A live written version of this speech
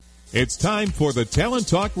It's time for the Talent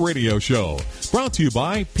Talk Radio Show, brought to you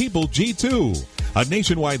by People G2, a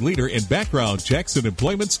nationwide leader in background checks and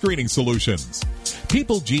employment screening solutions.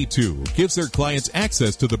 People G2 gives their clients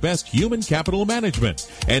access to the best human capital management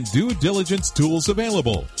and due diligence tools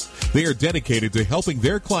available. They are dedicated to helping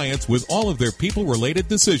their clients with all of their people-related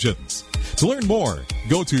decisions. To learn more,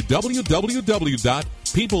 go to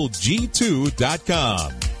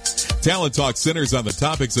www.peopleg2.com. Talent Talk centers on the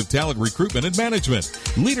topics of talent recruitment and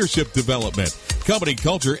management, leadership development, company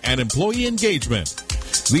culture, and employee engagement.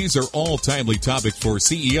 These are all timely topics for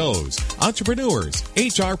CEOs, entrepreneurs,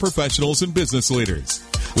 HR professionals, and business leaders.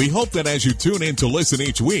 We hope that as you tune in to listen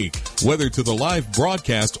each week, whether to the live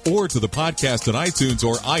broadcast or to the podcast on iTunes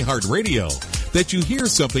or iHeartRadio, that you hear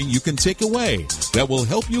something you can take away that will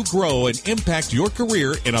help you grow and impact your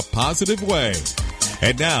career in a positive way.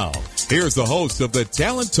 And now, here's the host of the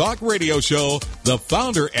Talent Talk Radio Show, the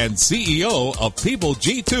founder and CEO of People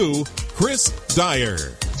G2, Chris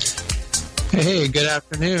Dyer. Hey, good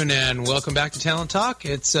afternoon, and welcome back to Talent Talk.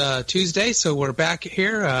 It's Tuesday, so we're back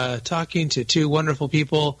here talking to two wonderful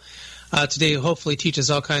people today who hopefully teach us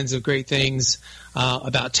all kinds of great things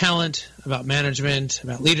about talent, about management,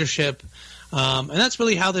 about leadership, and that's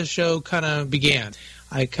really how this show kind of began.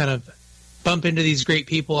 I kind of bump into these great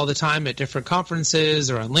people all the time at different conferences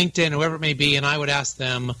or on LinkedIn or wherever it may be, and I would ask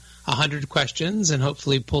them 100 questions and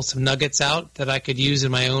hopefully pull some nuggets out that I could use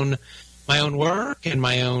in my own work and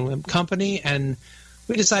my own company. And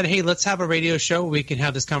we decided, hey, let's have a radio show where we can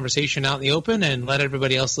have this conversation out in the open and let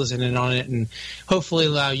everybody else listen in on it and hopefully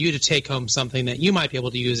allow you to take home something that you might be able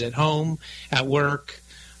to use at home, at work,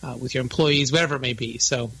 with your employees, whatever it may be.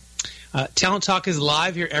 So Talent Talk is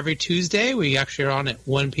live here every Tuesday. We actually are on at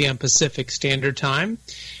 1 p.m. Pacific Standard Time.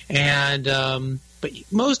 And but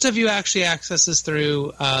most of you actually access this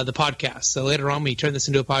through the podcast. So later on, we turn this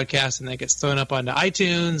into a podcast, and that gets thrown up onto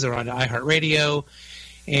iTunes or onto iHeartRadio.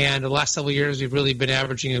 And the last several years, we've really been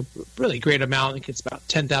averaging a really great amount. I think it's about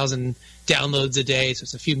 10,000 downloads a day. So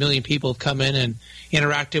it's a few million people have come in and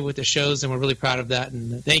interacted with the shows, and we're really proud of that.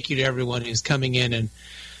 And thank you to everyone who's coming in and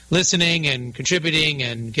listening and contributing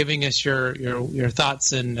and giving us your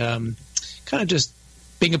thoughts and kind of just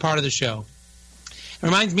being a part of the show. It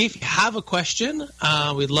reminds me, if you have a question,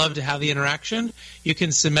 we'd love to have the interaction. You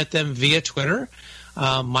can submit them via Twitter.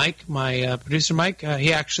 Mike, my producer Mike,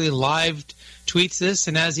 he actually live tweets this,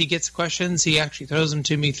 and as he gets questions, he actually throws them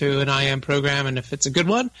to me through an IM program, and if it's a good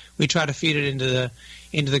one, we try to feed it into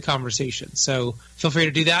the conversation. So feel free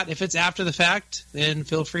to do that. If it's after the fact, then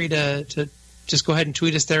feel free to just go ahead and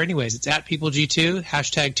tweet us there anyways. It's at PeopleG2,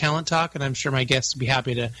 hashtag Talent Talk, and I'm sure my guests will be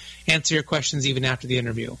happy to answer your questions even after the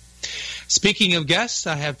interview. Speaking of guests,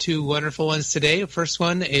 I have two wonderful ones today. The first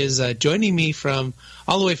one is joining me from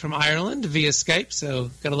all the way from Ireland via Skype,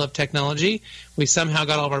 so gotta love technology. We somehow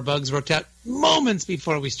got all of our bugs worked out moments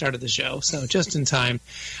before we started the show, so just in time.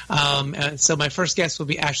 And so my first guest will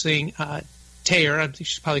be Aisling Teillard. I think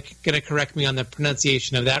she's probably going to correct me on the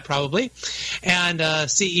pronunciation of that, probably. And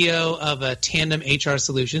CEO of Tandem HR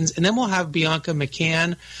Solutions. And then we'll have Bianca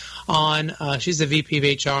McCann on. She's the VP of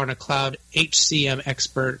HR and a cloud HCM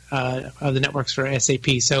expert of the networks for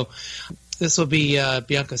SAP. So this will be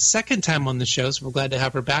Bianca's second time on the show, so we're glad to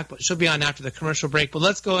have her back. But she'll be on after the commercial break. But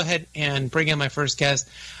let's go ahead and bring in my first guest.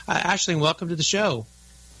 Aisling, welcome to the show.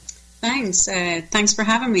 Thanks. Thanks for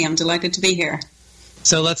having me. I'm delighted to be here.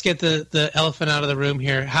 So let's get the elephant out of the room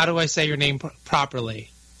here. How do I say your name properly?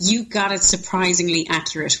 You got it surprisingly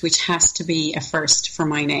accurate, which has to be a first for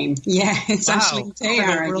my name. Yeah, it's Aisling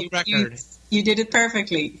Teillard. World record. You did it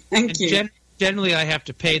perfectly. Thank you. Generally, I have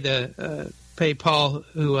to pay Paul,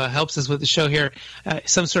 who helps us with the show here,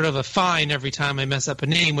 some sort of a fine every time I mess up a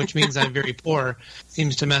name, which means I'm very poor.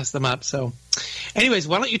 Seems to mess them up. So anyways,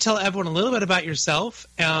 why don't you tell everyone a little bit about yourself,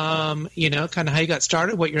 kind of how you got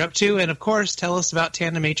started, what you're up to, and, of course, tell us about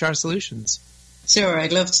Tandem HR Solutions. Sure,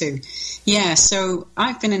 I'd love to. Yeah, so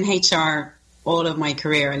I've been in HR all of my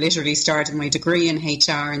career. I literally started my degree in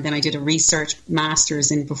HR, and then I did a research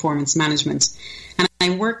master's in performance management. And I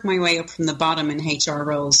worked my way up from the bottom in HR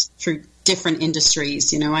roles through different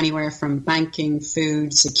industries, anywhere from banking,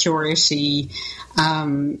 food, security,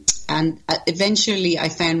 and eventually I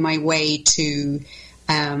found my way to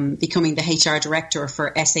becoming the HR director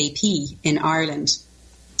for SAP in Ireland.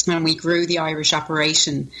 And we grew the Irish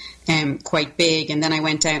operation quite big, and then I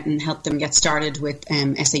went out and helped them get started with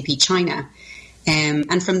SAP China.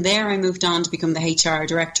 And from there, I moved on to become the HR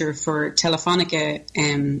director for Telefonica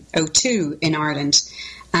O2 in Ireland.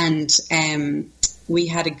 And we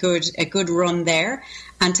had a good run there.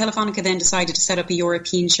 And Telefonica then decided to set up a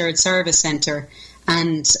European Shared Service Centre.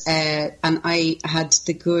 And I had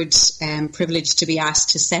the good privilege to be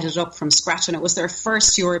asked to set it up from scratch, and it was their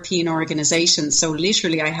first European organisation. So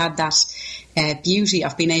literally, I had that beauty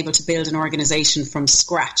of being able to build an organisation from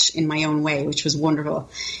scratch in my own way, which was wonderful.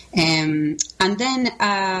 And then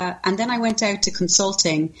I went out to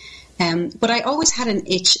consulting. But I always had an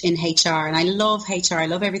itch in HR, and I love HR. I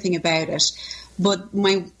love everything about it. But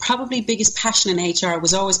my probably biggest passion in HR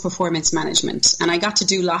was always performance management. And I got to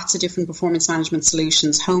do lots of different performance management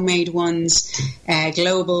solutions, homemade ones,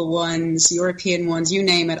 global ones, European ones, you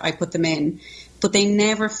name it, I put them in. But they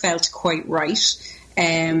never felt quite right.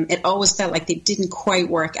 It always felt like they didn't quite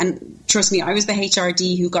work. And trust me, I was the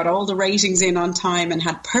HRD who got all the ratings in on time and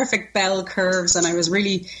had perfect bell curves. And I was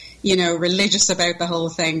really, religious about the whole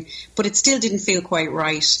thing. But it still didn't feel quite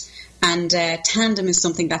right. And Tandem is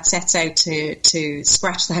something that sets out to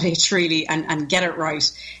scratch that itch really and get it right.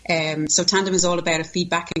 So Tandem is all about a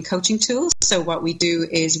feedback and coaching tool. So what we do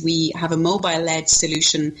is we have a mobile-led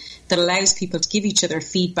solution that allows people to give each other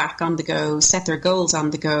feedback on the go, set their goals on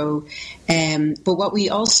the go. But what we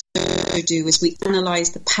also do is we analyse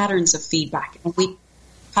the patterns of feedback, and we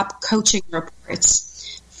have coaching reports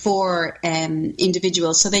for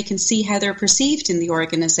individuals so they can see how they're perceived in the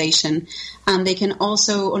organisation, and they can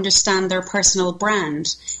also understand their personal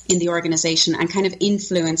brand in the organisation and kind of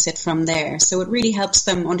influence it from there. So it really helps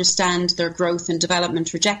them understand their growth and development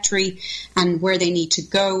trajectory and where they need to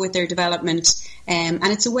go with their development. And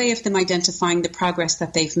it's a way of them identifying the progress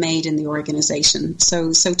that they've made in the organisation.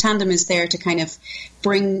 So Tandem is there to kind of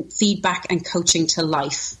bring feedback and coaching to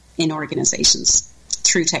life in organisations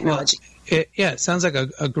through technology. It sounds like a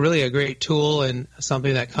really great tool and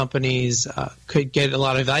something that companies could get a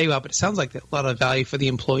lot of value out, but it sounds like a lot of value for the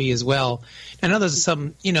employee as well. I know there's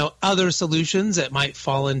some, other solutions that might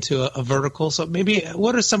fall into a vertical. So maybe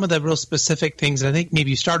what are some of the real specific things? And I think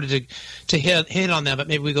maybe you started to hit on that, but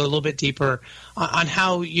maybe we go a little bit deeper on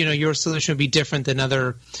how, your solution would be different than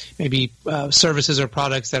other maybe services or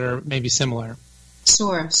products that are maybe similar.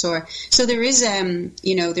 Sure. So there is,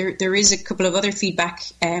 there is a couple of other feedback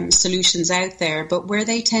solutions out there, but where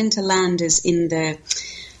they tend to land is in the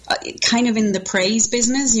kind of in the praise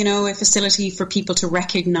business, a facility for people to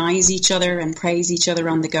recognize each other and praise each other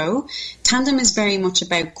on the go. Tandem is very much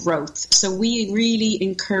about growth. So we really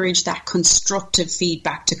encourage that constructive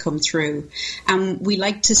feedback to come through. And we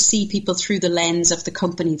like to see people through the lens of the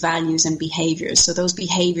company values and behaviors. So those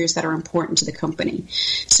behaviors that are important to the company.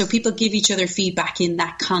 So people give each other feedback in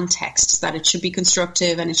that context, that it should be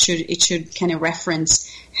constructive and it should kind of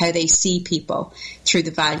reference how they see people through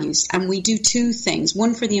the values. And we do two things.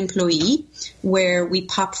 One for the employee, where we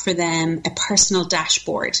pop for them a personal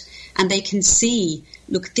dashboard, and they can see,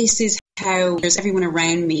 look, this is how everyone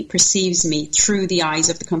around me perceives me through the eyes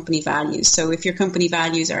of the company values. So if your company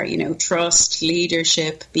values are, trust,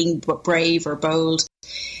 leadership, being brave or bold,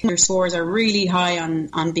 your scores are really high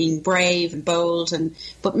on being brave and bold,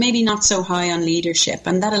 but maybe not so high on leadership.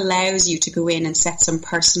 And that allows you to go in and set some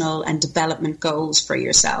personal and development goals for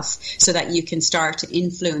yourself so that you can start to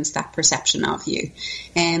influence that perception of you.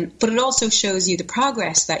 But it also shows you the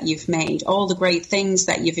progress that you've made, all the great things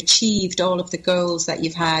that you've achieved, all of the goals that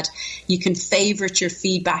you've had. You can favorite your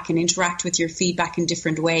feedback and interact with your feedback in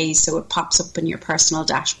different ways, so it pops up in your personal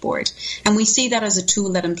dashboard. And we see that as a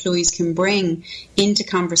tool that employees can bring into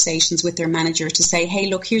conversations with their manager to say, hey,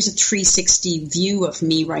 look, here's a 360 view of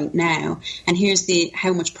me right now, and here's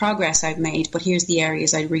how much progress I've made, but here's the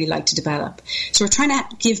areas I'd really like to develop. So we're trying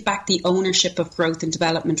to give back the ownership of growth and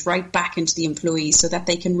development right back into the employees so that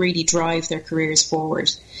they can really drive their careers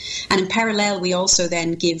forward. And in parallel, we also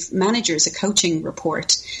then give managers a coaching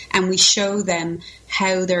report, and we show them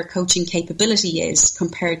how their coaching capability is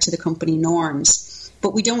compared to the company norms.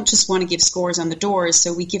 But we don't just want to give scores on the doors,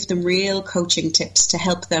 so we give them real coaching tips to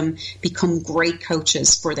help them become great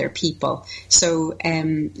coaches for their people. So,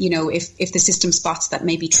 if the system spots that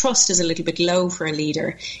maybe trust is a little bit low for a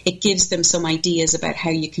leader, it gives them some ideas about how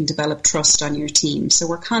you can develop trust on your team. So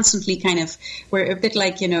we're constantly we're a bit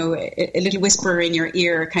like, a little whisperer in your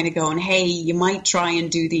ear kind of going, hey, you might try and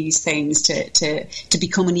do these things to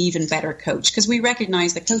become an even better coach. Because we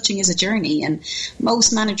recognize that coaching is a journey, and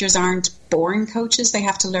most managers aren't born coaches. They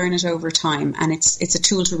have to learn it over time, and it's a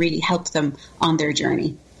tool to really help them on their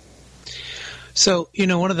journey. So,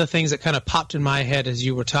 one of the things that kind of popped in my head as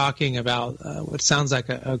you were talking about what sounds like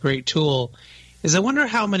a great tool is I wonder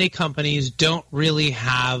how many companies don't really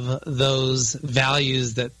have those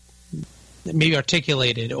values that maybe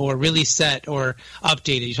articulated or really set or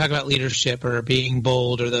updated. You talk about leadership or being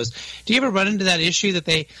bold or those. Do you ever run into that issue that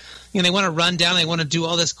they want to run down, they want to do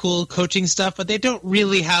all this cool coaching stuff, but they don't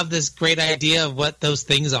really have this great idea of what those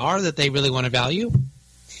things are that they really want to value?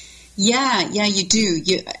 Yeah, you do.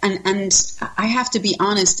 And I have to be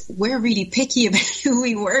honest, we're really picky about who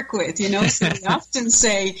we work with, so we often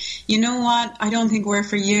say, you know what, I don't think we're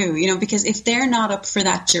for you, because if they're not up for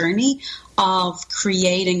that journey of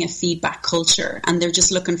creating a feedback culture and they're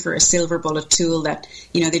just looking for a silver bullet tool that,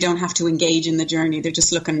 they don't have to engage in the journey, they're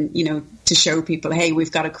just looking, to show people, hey,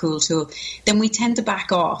 we've got a cool tool, then we tend to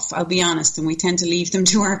back off, I'll be honest, and we tend to leave them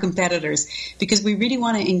to our competitors, because we really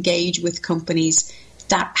want to engage with companies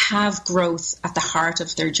that have growth at the heart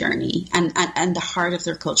of their journey and the heart of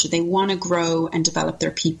their culture. They want to grow and develop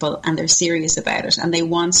their people, and they're serious about it, and they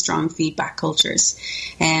want strong feedback cultures.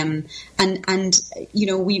 We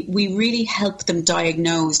really help them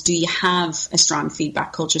diagnose, do you have a strong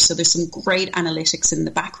feedback culture? So there's some great analytics in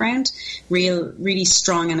the background, really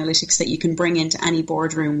strong analytics that you can bring into any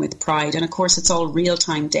boardroom with pride. And of course, it's all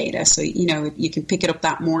real-time data. So, you can pick it up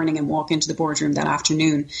that morning and walk into the boardroom that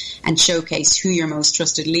afternoon and showcase who your most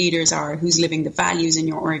trusted leaders are, who's living the values in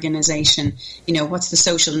your organization, what's the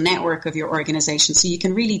social network of your organization. So you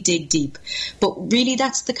can really dig deep. But really,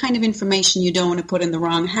 that's the kind of information you don't want to put in the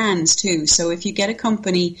wrong hands too. So if you get a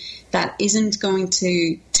company that isn't going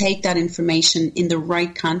to take that information in the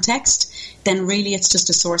right context, then really it's just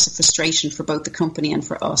a source of frustration for both the company and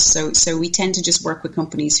for us. So we tend to just work with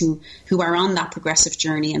companies who are on that progressive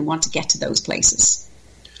journey and want to get to those places.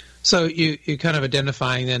 So you kind of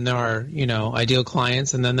identifying then there are, ideal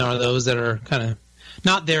clients, and then there are those that are kind of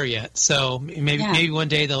not there yet. So maybe one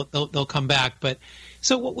day they'll come back. But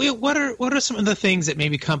so what are some of the things that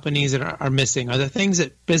maybe companies that are missing? Are there things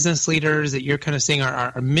that business leaders that you're kind of seeing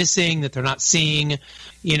are missing that they're not seeing,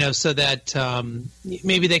 so that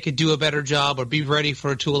maybe they could do a better job or be ready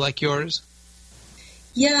for a tool like yours?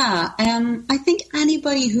 Yeah, I think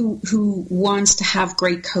anybody who wants to have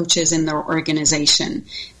great coaches in their organization,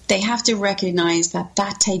 they have to recognize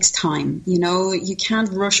that takes time. You can't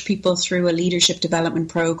rush people through a leadership development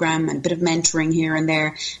program and a bit of mentoring here and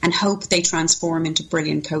there and hope they transform into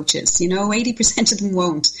brilliant coaches. 80% of them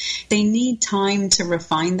won't. They need time to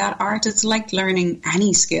refine that art. It's like learning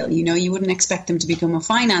any skill. You wouldn't expect them to become a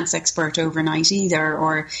finance expert overnight either,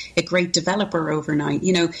 or a great developer overnight.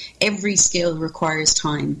 Every skill requires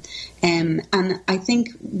time. And I think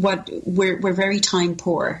we're very time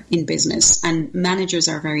poor in business, and managers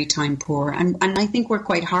are very time poor. And I think we're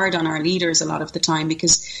quite hard on our leaders a lot of the time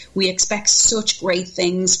because we expect such great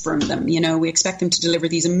things from them. We expect them to deliver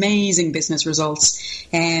these amazing business results,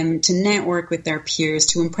 to network with their peers,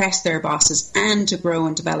 to impress their bosses, and to grow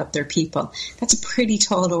and develop their people. That's a pretty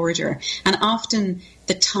tall order. And often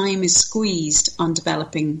the time is squeezed on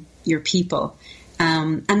developing your people.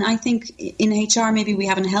 And I think in HR, maybe we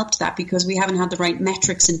haven't helped that because we haven't had the right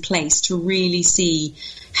metrics in place to really see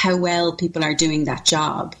how well people are doing that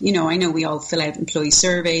job. I know we all fill out employee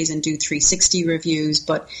surveys and do 360 reviews,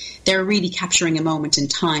 but they're really capturing a moment in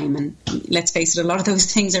time. And let's face it, a lot of those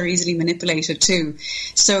things are easily manipulated too.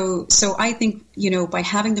 So I think, by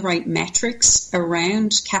having the right metrics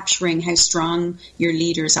around capturing how strong your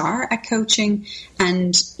leaders are at coaching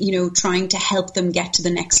and, trying to help them get to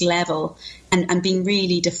the next level, and being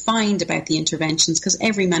really defined about the interventions, because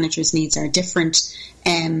every manager's needs are different,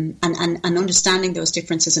 and understanding those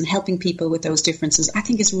differences and helping people with those differences, I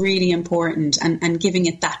think is really important, and giving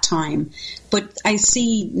it that time. But I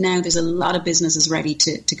see now there's a lot of businesses ready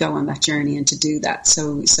to go on that journey and to do that.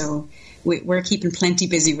 So we're keeping plenty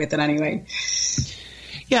busy with it anyway.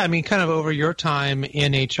 Yeah, kind of over your time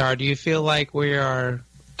in HR, do you feel like we are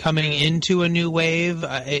coming into a new wave?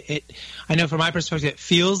 I know from my perspective, it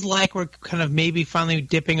feels like we're kind of maybe finally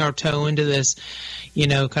dipping our toe into this,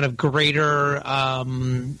 kind of greater,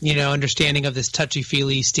 understanding of this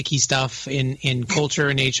touchy-feely, sticky stuff in culture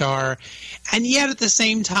and HR. And yet at the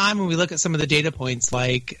same time, when we look at some of the data points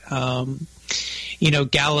like,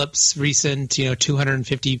 Gallup's recent,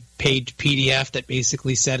 250-page PDF that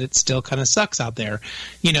basically said it still kind of sucks out there.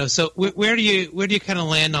 So where do you kind of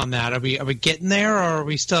land on that? Are we getting there, or are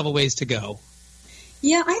we still have a ways to go?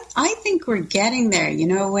 Yeah, I think we're getting there.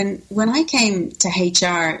 When I came to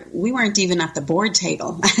HR, we weren't even at the board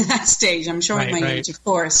table at that stage. I'm showing my age, of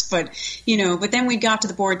course, but then we got to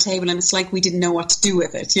the board table and it's like we didn't know what to do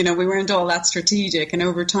with it. We weren't all that strategic, and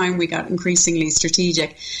over time we got increasingly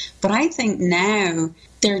strategic. But I think now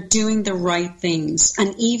they're doing the right things,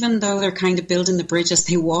 and even though they're kind of building the bridge as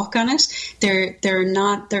they walk on it, they're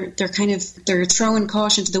throwing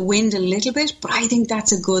caution to the wind a little bit. But I think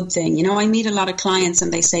that's a good thing. You know, I meet a lot of clients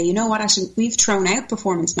and they say, you know what, actually, we've thrown out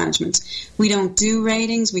performance management. We don't do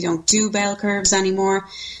ratings, we don't do bell curves anymore.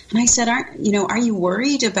 And I said, are you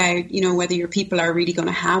worried about, whether your people are really going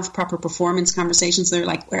to have proper performance conversations? They're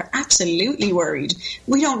like, we're absolutely worried.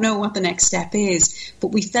 We don't know what the next step is, but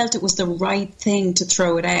we felt it was the right thing to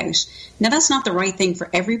throw it out. Now, that's not the right thing for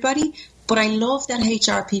everybody, but I love that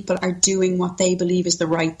HR people are doing what they believe is the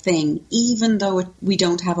right thing, even though we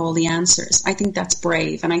don't have all the answers. I think that's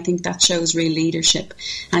brave, and I think that shows real leadership.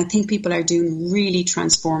 And I think people are doing really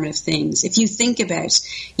transformative things. If you think about,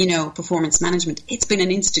 performance management, it's been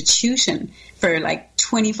an institution for like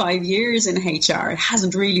 25 years in HR. It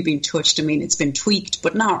hasn't really been touched. I mean, it's been tweaked,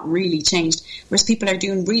 but not really changed. Whereas people are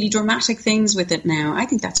doing really dramatic things with it now. I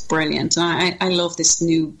think that's brilliant. And I love this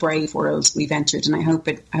new brave world we've entered, and I hope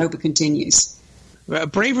it continues.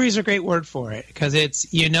 Bravery is a great word for it, because it's,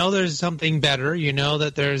 there's something better,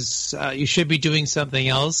 that there's, you should be doing something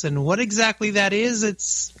else. And what exactly that is,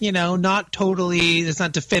 it's, not totally, it's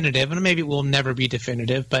not definitive, and maybe it will never be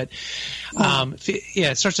definitive, but,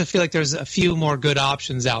 it starts to feel like there's a few more good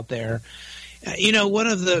options out there. One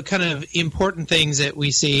of the kind of important things that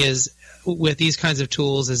we see is with these kinds of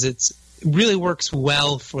tools is it really works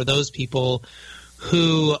well for those people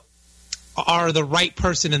who are the right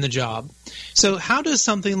person in the job. So how does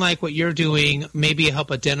something like what you're doing maybe help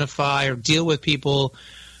identify or deal with people?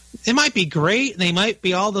 It might be great, and they might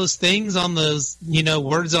be all those things on those,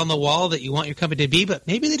 words on the wall that you want your company to be, but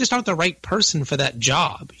maybe they just aren't the right person for that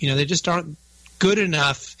job. They just aren't good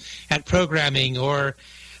enough at programming or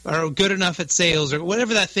good enough at sales or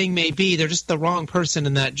whatever that thing may be. They're just the wrong person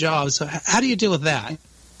in that job. So how do you deal with that?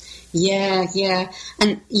 Yeah.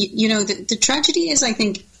 And, the tragedy is, I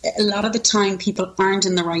think, a lot of the time people aren't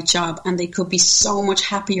in the right job, and they could be so much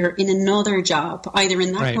happier in another job, either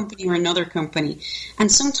in that company or another company.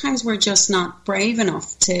 And sometimes we're just not brave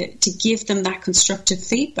enough to give them that constructive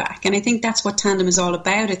feedback. And I think that's what Tandem is all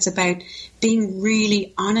about. It's about being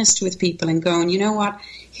really honest with people and going, you know what,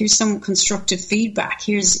 here's some constructive feedback.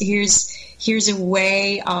 Here's a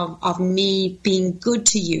way of me being good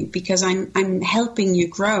to you, because I'm helping you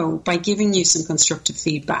grow by giving you some constructive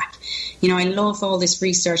feedback. I love all this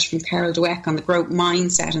research from Carol Dweck on the growth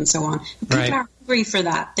mindset and so on. People are hungry for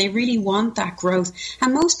that. They really want that growth.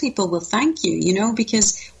 And most people will thank you,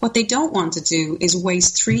 because what they don't want to do is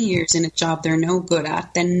waste 3 years in a job they're no good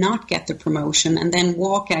at, then not get the promotion, and then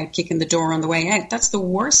walk out kicking the door on the way out. That's the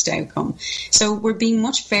worst outcome. So we're being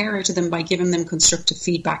much fairer to them by giving them constructive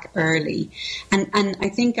feedback early. And I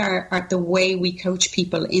think the way we coach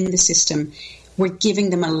people in the system, we're giving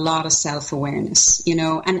them a lot of self-awareness,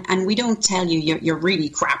 and we don't tell you you're really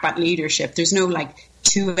crap at leadership. There's no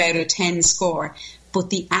 2 out of 10 score, but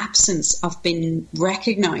the absence of being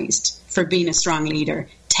recognized for being a strong leader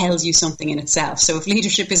tells you something in itself. So if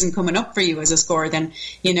leadership isn't coming up for you as a score, then,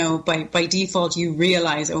 by default, you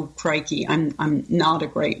realize, oh, crikey, I'm not a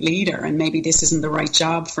great leader, and maybe this isn't the right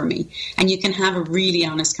job for me. And you can have a really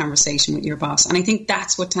honest conversation with your boss. And I think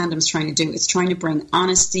that's what Tandem's trying to do. It's trying to bring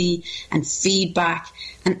honesty and feedback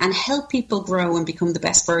and help people grow and become the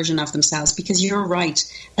best version of themselves, because you're right.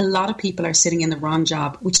 A lot of people are sitting in the wrong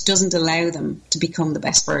job, which doesn't allow them to become the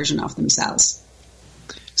best version of themselves.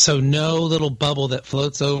 So no little bubble that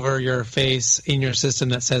floats over your face in your system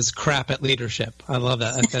that says crap at leadership. I love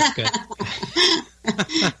that. That's good.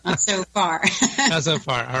 Not so far. Not so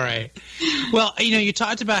far. All right. Well, you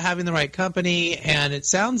talked about having the right company, and it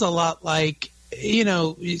sounds a lot like,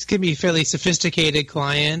 it's going to be a fairly sophisticated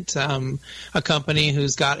client, a company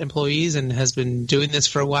who's got employees and has been doing this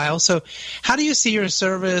for a while. So how do you see your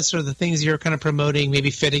service or the things you're kind of promoting maybe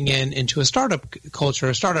fitting into a startup culture,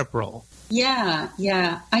 a startup role? Yeah.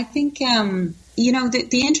 I think,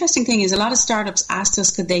 the interesting thing is a lot of startups asked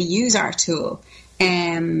us, could they use our tool?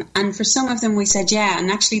 And for some of them we said, yeah, and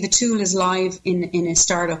actually the tool is live in a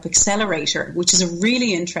startup accelerator, which is a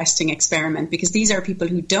really interesting experiment, because these are people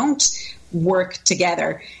who don't work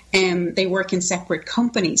together. They work in separate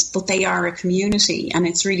companies, but they are a community, and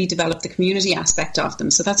it's really developed the community aspect of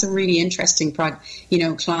them. So that's a really interesting client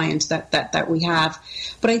that we have.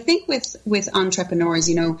 But I think with entrepreneurs,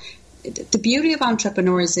 the beauty of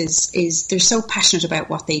entrepreneurs is they're so passionate about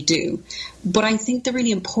what they do. But I think the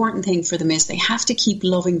really important thing for them is they have to keep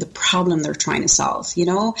loving the problem they're trying to solve. You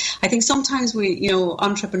know, I think sometimes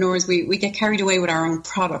entrepreneurs, we get carried away with our own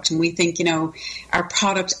product, and we think, our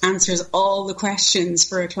product answers all the questions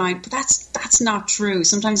for a client. But that's not true.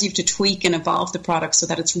 Sometimes you have to tweak and evolve the product so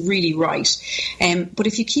that it's really right. But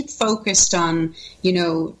if you keep focused on,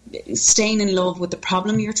 staying in love with the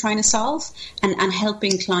problem you're trying to solve and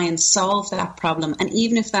helping clients solve that problem, and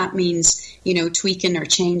even if that means, tweaking or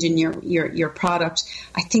changing your product,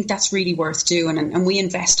 I think that's really worth doing. And we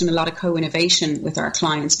invest in a lot of co-innovation with our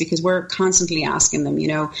clients because we're constantly asking them, do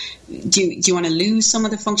you want to lose some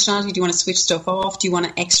of the functionality? Do you want to switch stuff off? Do you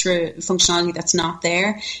want extra functionality that's not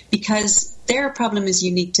there? Because their problem is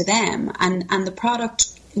unique to them, and the product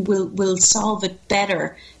will solve it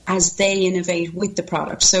better as they innovate with the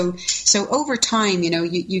product. So over time,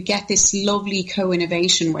 you get this lovely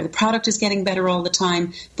co-innovation where the product is getting better all the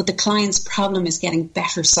time, but the client's problem is getting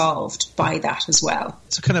better solved by that as well.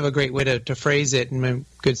 It's kind of a great way to phrase it, and a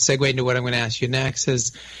good segue into what I'm going to ask you next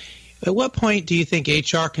is, at what point do you think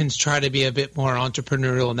HR can try to be a bit more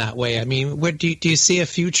entrepreneurial in that way? I mean, do you see a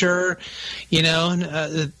future,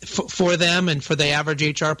 for them and for the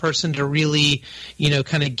average HR person to really,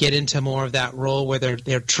 kind of get into more of that role where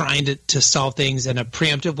they're trying to solve things in a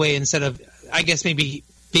preemptive way instead of, I guess, maybe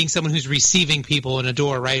being someone who's receiving people in a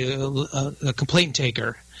door, right? A complaint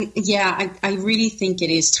taker. Yeah, I really think it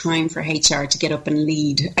is time for HR to get up and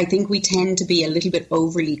lead. I think we tend to be a little bit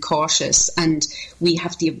overly cautious, and we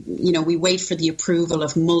have we wait for the approval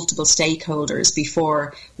of multiple stakeholders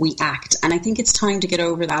before we act. And I think it's time to get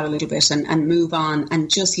over that a little bit and move on and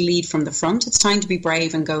just lead from the front. It's time to be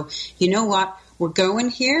brave and go, you know what? We're going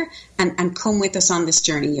here, and come with us on this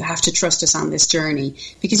journey. You have to trust us on this journey,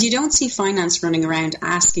 because you don't see finance running around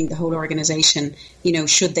asking the whole organization,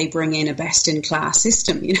 should they bring in a best-in-class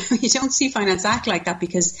system? You don't see finance act like that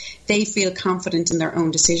because they feel confident in their own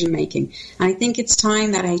decision-making. And I think it's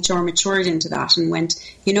time that HR matured into that and went,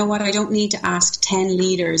 you know what, I don't need to ask 10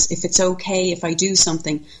 leaders if it's okay if I do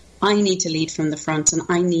something. I need to lead from the front, and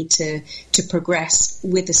I need to progress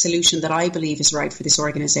with the solution that I believe is right for this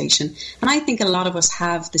organization. And I think a lot of us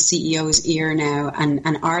have the CEO's ear now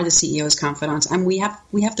and are the CEO's confidant, and we have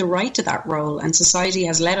the right to that role, and society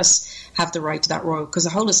has let us have the right to that role because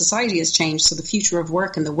the whole of society has changed, so the future of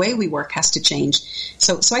work and the way we work has to change.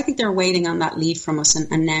 So I think they're waiting on that lead from us,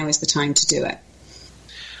 and now is the time to do it.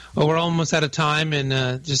 Well, we're almost out of time, and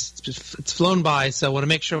it's flown by, so I want to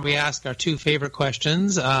make sure we ask our two favorite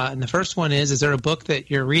questions. And the first one is there a book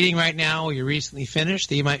that you're reading right now or you recently finished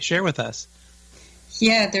that you might share with us?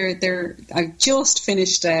 Yeah, I just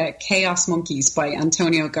finished Chaos Monkeys by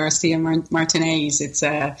Antonio Garcia Martinez. It's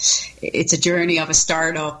a journey of a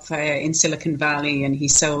startup in Silicon Valley, and he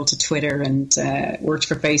sold to Twitter and worked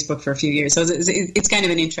for Facebook for a few years. So it's kind of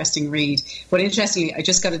an interesting read. But interestingly, I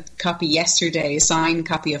just got a copy yesterday, a signed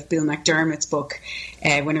copy of Bill McDermott's book,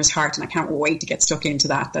 Winner's Heart, and I can't wait to get stuck into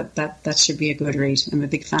that. That should be a good read. I'm a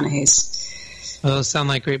big fan of his. Well, those sound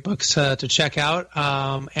like great books to check out.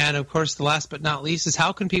 And, of course, the last but not least is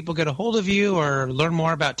how can people get a hold of you or learn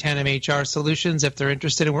more about Tandem HR Solutions if they're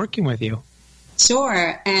interested in working with you?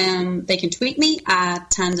 Sure. They can tweet me at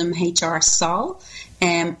TandemHRSol,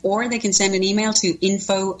 or they can send an email to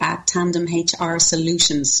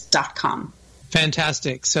info@tandemhrsolutions.com.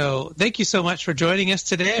 Fantastic. So thank you so much for joining us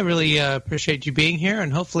today. I really appreciate you being here,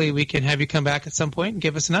 and hopefully we can have you come back at some point and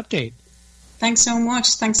give us an update. Thanks so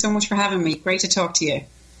much. Thanks so much for having me. Great to talk to you.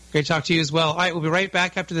 Great to talk to you as well. All right, we'll be right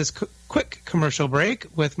back after this quick commercial break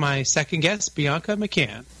with my second guest, Bianca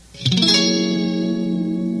McCann.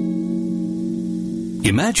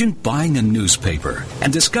 Imagine buying a newspaper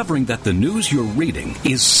and discovering that the news you're reading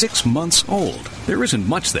is 6 months old. There isn't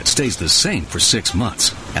much that stays the same for 6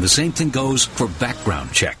 months, and the same thing goes for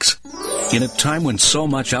background checks. In a time when so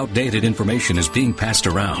much outdated information is being passed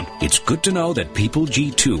around, it's good to know that People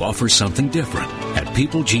G2 offers something different. At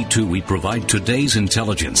People G2, we provide today's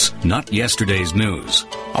intelligence, not yesterday's news.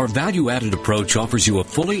 Our value-added approach offers you a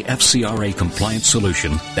fully FCRA-compliant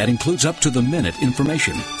solution that includes up-to-the-minute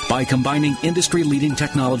information. By combining industry-leading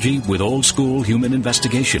technology with old-school human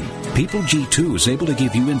investigation, People G2 is able to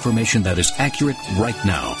give you information that is accurate right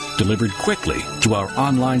now, delivered quickly to our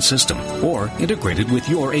online system, or integrated with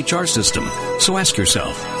your HR system. So ask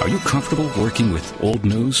yourself, are you comfortable working with old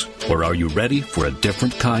news, or are you ready for a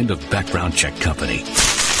different kind of background check company?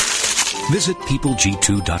 Visit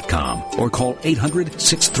peopleg2.com or call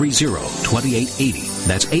 800-630-2880.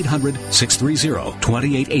 That's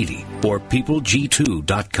 800-630-2880 or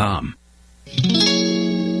peopleg2.com.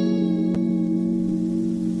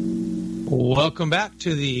 Welcome back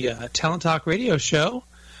to the Talent Talk Radio Show.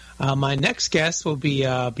 My next guest will be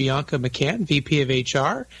Bianca McCann, VP of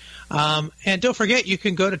HR. And don't forget, you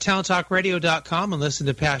can go to talenttalkradio.com and listen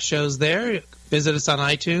to past shows there. Visit us on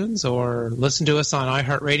iTunes or listen to us on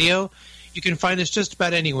iHeartRadio. You can find us just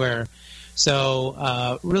about anywhere.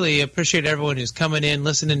 So really appreciate everyone who's coming in,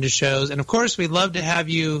 listening to shows. And, of course, we'd love to have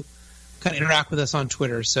you kind of interact with us on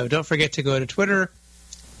Twitter. So don't forget to go to Twitter,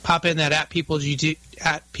 pop in that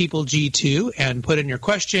 @PeopleG2 and put in your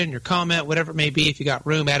question, your comment, whatever it may be. If you got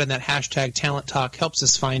room, add in that hashtag Talent Talk. Helps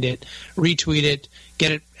us find it, retweet it,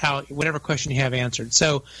 get it out, whatever question you have answered.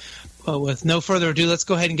 So with no further ado, let's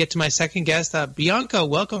go ahead and get to my second guest. Bianca,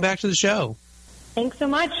 welcome back to the show. Thanks so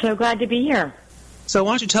much. So glad to be here. So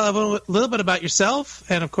why don't you tell everyone a little bit about yourself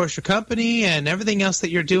and, of course, your company and everything else that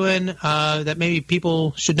you're doing that maybe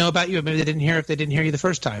people should know about you or maybe they didn't hear if they didn't hear you the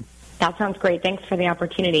first time. That sounds great. Thanks for the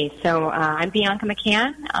opportunity. So I'm Bianca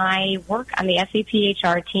McCann. I work on the SAP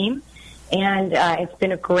HR team, and it's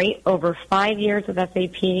been a great over 5 years with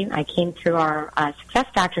SAP. I came through our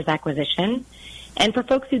SuccessFactors acquisition. And for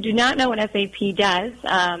folks who do not know what SAP does,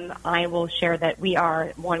 I will share that we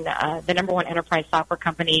are the number one enterprise software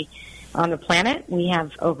company on the planet. We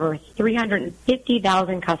have over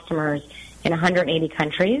 350,000 customers in 180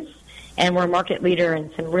 countries, and we're a market leader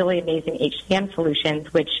in some really amazing HCM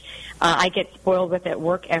solutions, which I get spoiled with at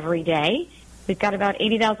work every day. We've got about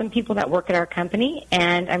 80,000 people that work at our company,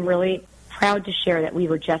 and I'm really proud to share that we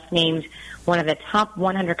were just named one of the top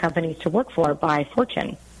 100 companies to work for by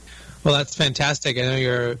Fortune. Well, that's fantastic. I know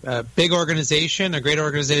you're a big organization, a great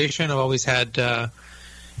organization. I've always had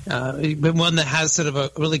been one that has sort of a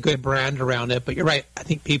really good brand around it. But you're right. I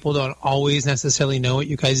think people don't always necessarily know what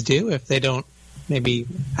you guys do if they don't maybe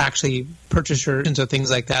actually purchase your or things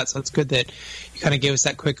like that. So it's good that you kind of gave us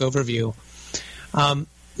that quick overview.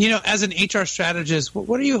 As an HR strategist,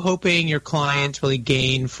 what are you hoping your clients really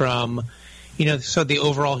gain from, the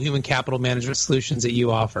overall human capital management solutions that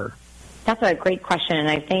you offer? That's a great question, and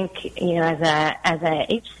I think as a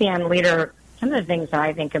HCM leader, some of the things that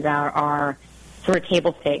I think about are sort of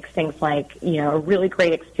table stakes, things like a really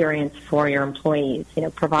great experience for your employees,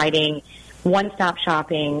 providing one-stop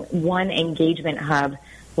shopping, one engagement hub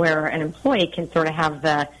where an employee can sort of have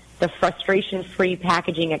the frustration-free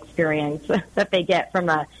packaging experience that they get from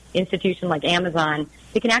an institution like Amazon.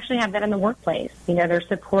 They can actually have that in the workplace. They're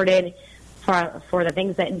supported for the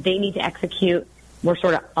things that they need to execute. We're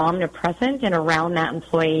sort of omnipresent and around that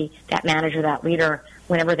employee, that manager, that leader,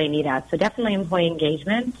 whenever they need us. So definitely employee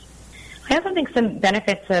engagement. I also think some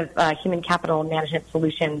benefits of human capital management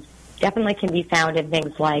solutions definitely can be found in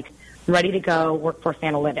things like ready-to-go workforce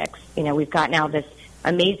analytics. We've got now this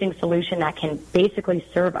amazing solution that can basically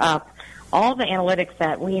serve up all the analytics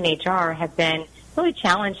that we in HR have been really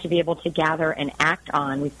challenged to be able to gather and act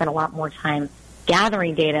on. We spend a lot more time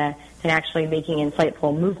gathering data than actually making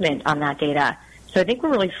insightful movement on that data. So I think we're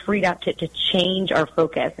really freed up to change our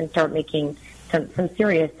focus and start making some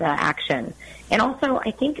serious action. And also, I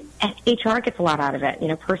think HR gets a lot out of it.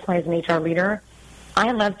 Personally, as an HR leader,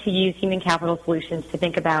 I love to use human capital solutions to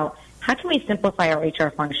think about how can we simplify our HR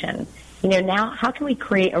function. Now how can we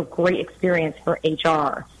create a great experience for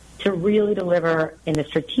HR to really deliver in the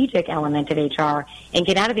strategic element of HR and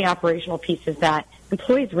get out of the operational pieces that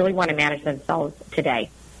employees really want to manage themselves today.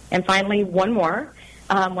 And finally, one more.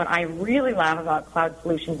 What I really love about cloud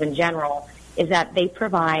solutions in general is that they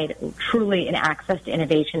provide truly an access to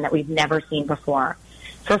innovation that we've never seen before.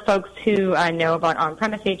 For folks who know about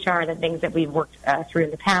on-premise HR, the things that we've worked through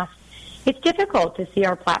in the past, it's difficult to see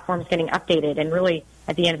our platforms getting updated and really,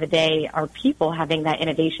 at the end of the day, our people having that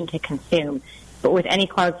innovation to consume. But with any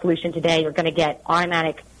cloud solution today, you're going to get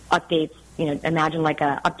automatic updates. Imagine like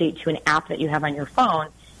an update to an app that you have on your phone.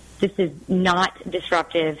 This is not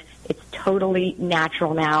disruptive. It's totally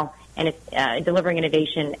natural now, and it's delivering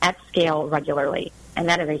innovation at scale regularly, and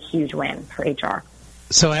that is a huge win for HR.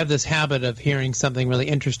 So I have this habit of hearing something really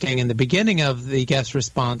interesting in the beginning of the guest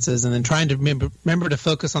responses and then trying to remember to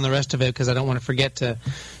focus on the rest of it because I don't want to forget to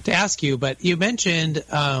ask you. But you mentioned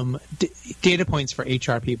data points for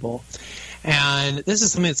HR people, and this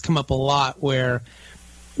is something that's come up a lot where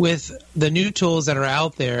with the new tools that are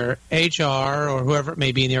out there, HR or whoever it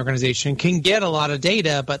may be in the organization can get a lot of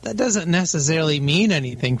data, but that doesn't necessarily mean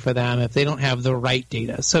anything for them if they don't have the right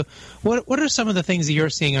data. So what are some of the things that you're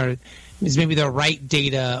seeing is maybe the right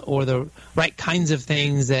data or the right kinds of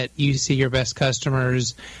things that you see your best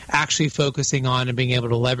customers actually focusing on and being able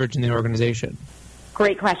to leverage in the organization?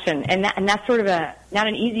 Great question. And that's sort of not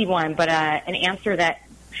an easy one, but an answer that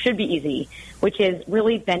should be easy, which is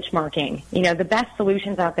really benchmarking. The best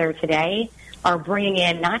solutions out there today are bringing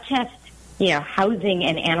in not just, housing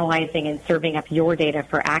and analyzing and serving up your data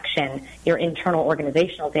for action, your internal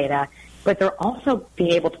organizational data, but they're also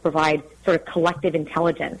being able to provide sort of collective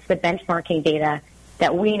intelligence, the benchmarking data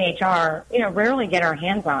that we in HR, rarely get our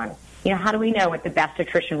hands on. How do we know what the best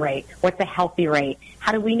attrition rate, what's the healthy rate?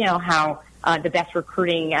 How do we know how the best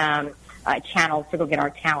recruiting channels to go get our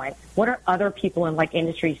talent? What are other people in like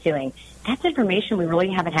industries doing? That's information we really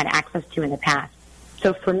haven't had access to in the past.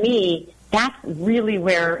 So for me, that's really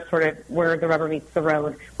where the rubber meets the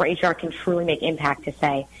road, where HR can truly make impact to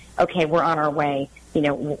say, okay, we're on our way.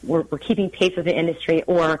 We're keeping pace with the industry,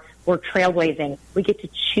 or we're trailblazing. We get to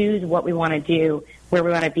choose what we want to do, where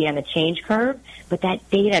we want to be on the change curve. But that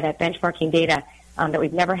data, that benchmarking data that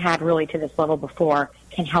we've never had really to this level before,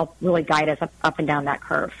 can help really guide us up and down that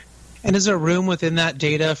curve. And is there room within that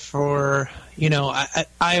data for,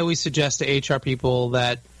 I always suggest to HR people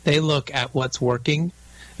that they look at what's working,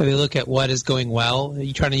 or they look at what is going well.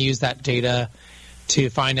 You're trying to use that data to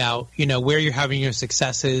find out, where you're having your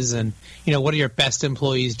successes, and, what are your best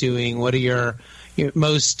employees doing? What are your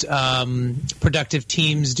most productive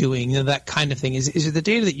teams doing? That kind of thing. Is it the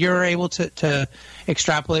data that you're able to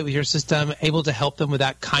extrapolate with your system, able to help them with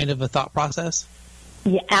that kind of a thought process?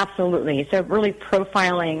 Yeah, absolutely. So really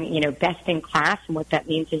profiling, best in class and what that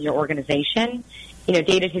means in your organization.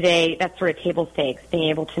 Data today, that's sort of table stakes, being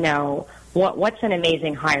able to know what's an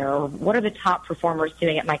amazing hire, or what are the top performers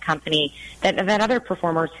doing at my company that other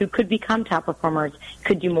performers who could become top performers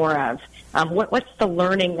could do more of. What's the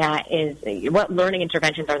learning what learning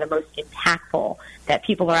interventions are the most impactful that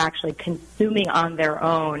people are actually consuming on their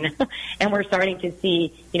own? And we're starting to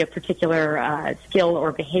see, particular skill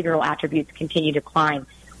or behavioral attributes continue to climb.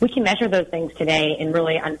 We can measure those things today in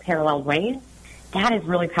really unparalleled ways. That is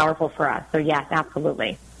really powerful for us. So yes,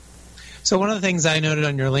 absolutely. So one of the things I noted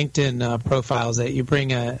on your LinkedIn profile is that you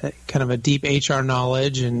bring a kind of a deep HR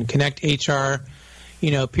knowledge and connect HR,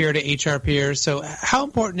 peer to HR peers. So how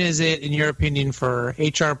important is it, in your opinion, for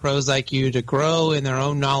HR pros like you to grow in their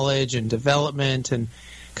own knowledge and development, and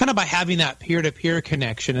kind of by having that peer-to-peer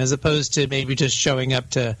connection, as opposed to maybe just showing up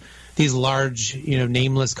to these large,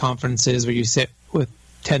 nameless conferences where you sit with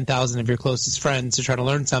 10,000 of your closest friends to try to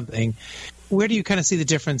learn something? Where do you kind of see the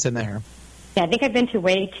difference in there? Yeah, I think I've been to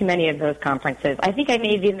way too many of those conferences. I think I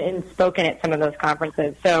may have even spoken at some of those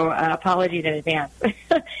conferences, so apologies in advance.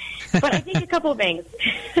 But I think a couple of things.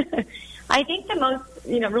 I think the most,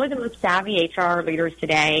 really the most savvy HR leaders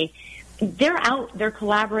today, they're out, they're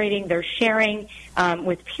collaborating, they're sharing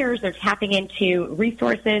with peers, they're tapping into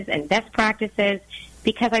resources and best practices,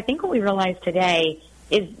 because I think what we realize today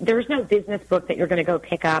is there's no business book that you're going to go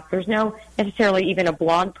pick up. There's no necessarily even a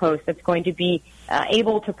blog post that's going to be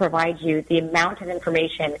able to provide you the amount of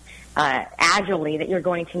information agilely that you're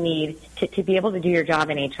going to need to be able to do your job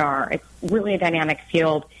in HR. It's really a dynamic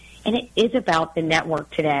field, and it is about the network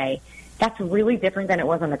today. That's really different than it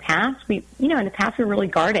was in the past. In the past we were really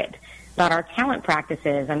guarded about our talent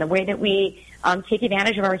practices and the way that we take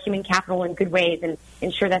advantage of our human capital in good ways and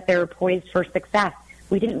ensure that they're poised for success.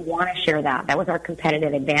 We didn't want to share that. That was our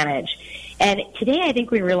competitive advantage. And today I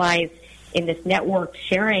think we realize in this network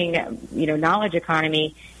sharing, knowledge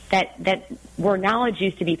economy, that where knowledge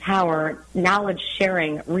used to be power, knowledge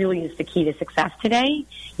sharing really is the key to success today.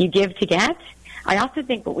 You give to get. I also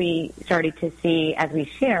think what we started to see as we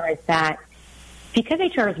share is that because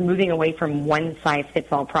HR is moving away from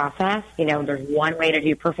one-size-fits-all process, there's one way to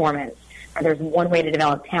do performance, or there's one way to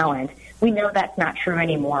develop talent, we know that's not true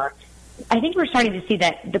anymore. I think we're starting to see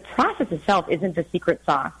that the process itself isn't the secret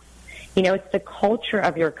sauce. It's the culture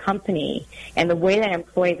of your company and the way that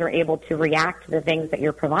employees are able to react to the things that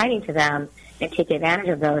you're providing to them and take advantage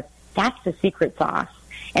of those. That's the secret sauce.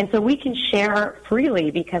 And so we can share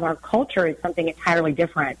freely because our culture is something entirely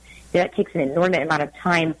different. That takes an inordinate amount of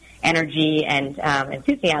time, energy, and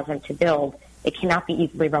enthusiasm to build. It cannot be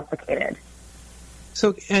easily replicated.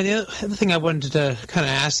 So, and the other thing I wanted to kind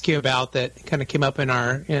of ask you about that kind of came up in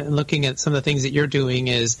looking at some of the things that you're doing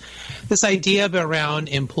is this idea around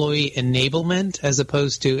employee enablement as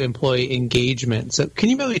opposed to employee engagement. So can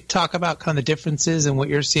you maybe talk about kind of the differences and what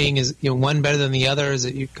you're seeing? Is one better than the other? Is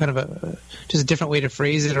it you kind of just a different way to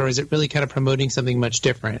phrase it, or is it really kind of promoting something much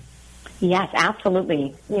different? Yes,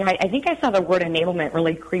 absolutely. I think I saw the word enablement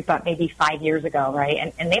really creep up maybe 5 years ago, right?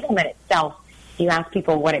 And enablement itself, you ask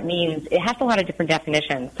people what it means, it has a lot of different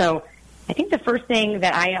definitions. So I think the first thing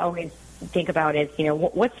that I always think about is,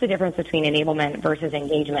 what's the difference between enablement versus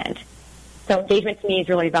engagement? So engagement to me is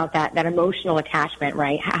really about that emotional attachment,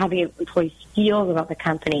 right? How the employee feels about the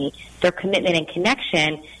company, their commitment and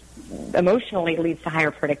connection emotionally leads to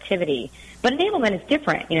higher productivity. But enablement is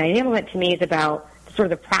different. Enablement to me is about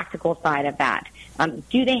sort of the practical side of that.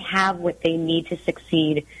 Do they have what they need to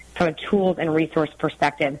succeed from a tools and resource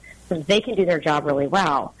perspective so that they can do their job really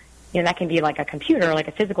well? That can be like a computer, like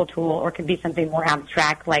a physical tool, or it can be something more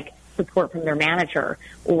abstract like support from their manager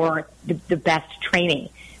or the best training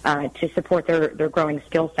to support their growing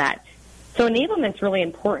skill set. So enablement's really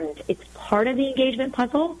important. It's part of the engagement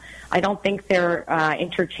puzzle. I don't think they're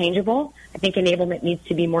interchangeable. I think enablement needs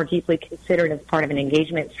to be more deeply considered as part of an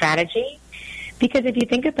engagement strategy. Because if you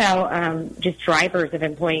think about just drivers of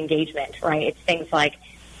employee engagement, right, it's things like,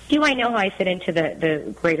 do I know how I fit into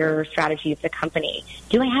the greater strategy of the company?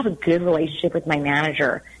 Do I have a good relationship with my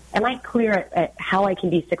manager? Am I clear at how I can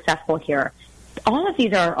be successful here? All of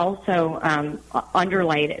these are also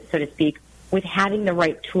underlaid, so to speak, with having the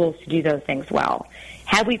right tools to do those things well.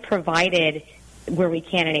 Have we provided, where we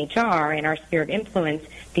can in HR, in our sphere of influence,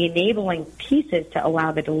 the enabling pieces to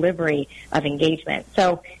allow the delivery of engagement?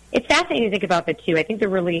 So it's fascinating to think about the two. I think they're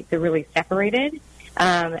really separated.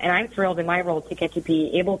 And I'm thrilled in my role to get to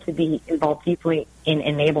be able to be involved deeply in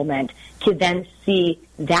enablement to then see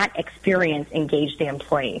that experience engage the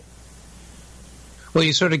employee. Well,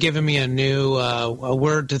 you sort of given me a new a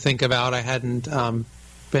word to think about. I hadn't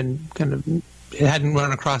it hadn't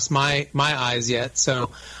run across my eyes yet.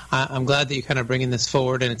 So I'm glad that you're kind of bringing this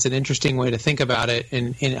forward, and it's an interesting way to think about it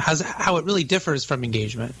and how it really differs from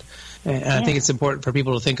engagement. And I think it's important for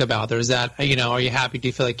people to think about. There's that, are you happy? Do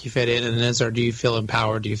you feel like you fit in this, or do you feel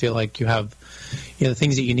empowered? Do you feel like you have, the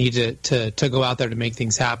things that you need to go out there to make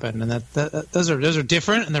things happen? And those are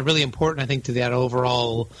different, and they're really important, I think, to that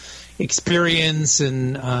overall experience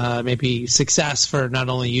and maybe success for not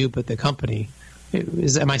only you but the company.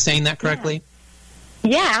 Am I saying that correctly?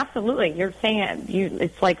 Yeah, absolutely. You're saying it.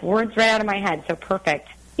 It's like words right out of my head. So perfect.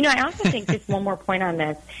 I also think just one more point on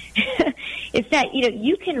this is that,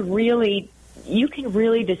 you can really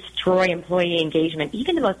destroy employee engagement.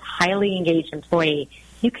 Even the most highly engaged employee,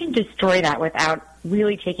 you can destroy that without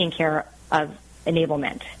really taking care of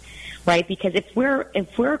enablement, right? Because if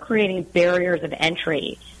we're creating barriers of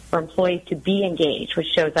entry for employees to be engaged, which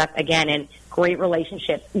shows up again in great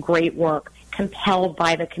relationships, great work, compelled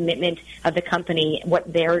by the commitment of the company,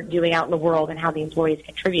 what they're doing out in the world, and how the employees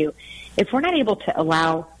contribute. If we're not able to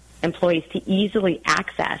allow employees to easily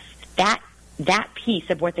access that piece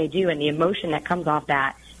of what they do and the emotion that comes off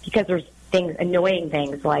that, because there's annoying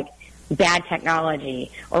things like bad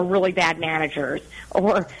technology or really bad managers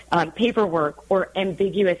or paperwork or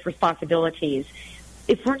ambiguous responsibilities,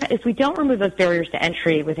 if we don't remove those barriers to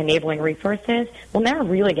entry with enabling resources, we'll never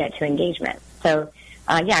really get to engagement. So,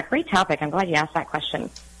 great topic. I'm glad you asked that question.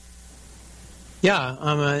 Yeah,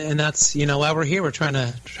 and that's why we're here. We're trying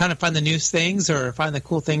to find the new things or find the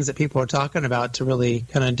cool things that people are talking about to really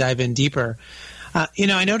kind of dive in deeper.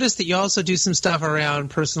 I noticed that you also do some stuff around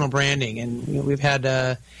personal branding, and we've had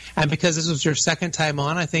and because this was your second time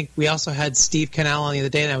on, I think we also had Steve Cannell on the other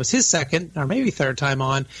day, and that was his second or maybe third time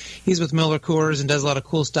on. He's with Miller Coors and does a lot of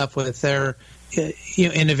cool stuff with their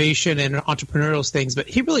innovation and entrepreneurial things. But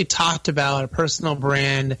he really talked about a personal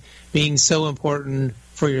brand being so important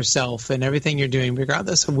for yourself and everything you're doing,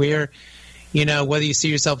 regardless of whether you see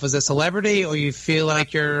yourself as a celebrity or you feel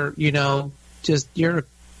like you're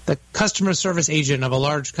the customer service agent of a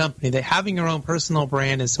large company, that having your own personal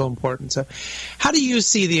brand is so important. So how do you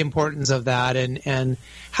see the importance of that, and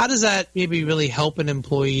how does that maybe really help an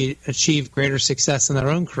employee achieve greater success in their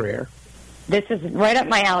own career? This is right up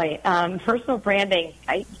my alley. Personal branding.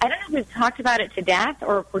 I don't know if we've talked about it to death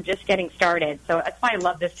or if we're just getting started. So that's why I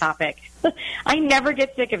love this topic. I never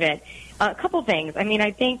get sick of it. A couple things.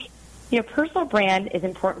 I think, personal brand is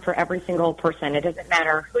important for every single person. It doesn't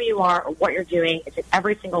matter who you are or what you're doing. It's at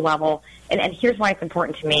every single level. And here's why it's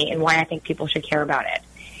important to me and why I think people should care about it.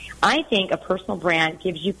 I think a personal brand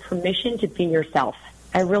gives you permission to be yourself.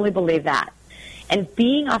 I really believe that. And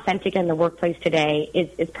being authentic in the workplace today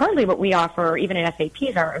is partly what we offer, even at SAP,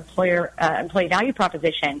 is our employee value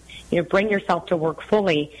proposition. Bring yourself to work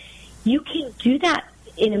fully. You can do that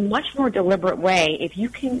in a much more deliberate way if you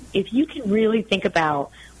can really think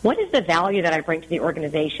about, what is the value that I bring to the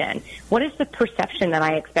organization? What is the perception that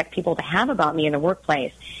I expect people to have about me in the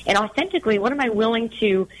workplace? And authentically, what am I willing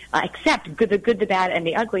to accept, the good, the bad, and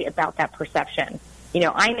the ugly about that perception?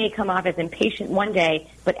 I may come off as impatient one day,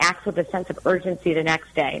 but act with a sense of urgency the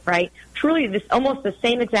next day, right? Truly, this almost the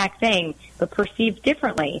same exact thing, but perceived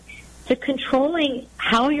differently. So controlling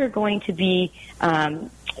how you're going to be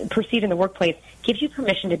perceived in the workplace gives you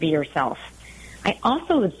permission to be yourself. I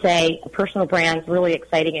also would say a personal brand is really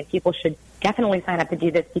exciting, and people should definitely sign up to do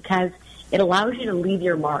this because it allows you to leave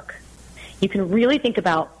your mark. You can really think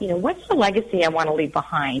about, what's the legacy I want to leave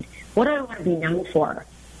behind? What do I want to be known for?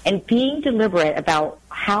 and being deliberate about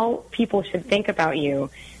how people should think about you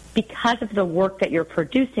because of the work that you're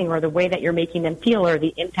producing or the way that you're making them feel or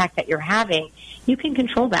the impact that you're having, you can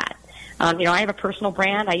control that. I have a personal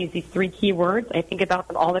brand. I use these 3 key words. I think about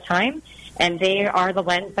them all the time, and they are the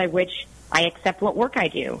lens by which I accept what work I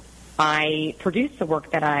do. I produce the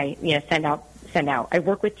work that I send out. I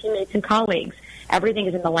work with teammates and colleagues. Everything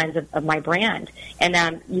is in the lens of my brand,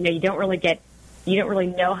 and you don't really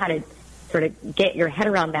know how to sort of get your head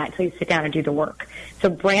around that until you sit down and do the work. So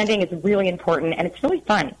branding is really important, and it's really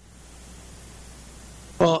fun.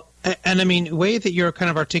 Well, and I mean, the way that you're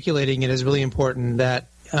kind of articulating it is really important. That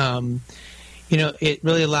it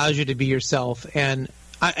really allows you to be yourself, and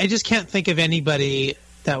I just can't think of anybody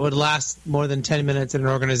that would last more than 10 minutes in an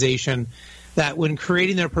organization that when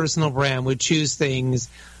creating their personal brand would choose things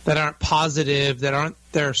that aren't positive, that aren't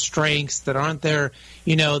their strengths, that aren't their,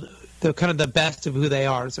 the kind of the best of who they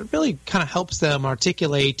are. So it really kind of helps them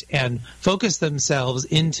articulate and focus themselves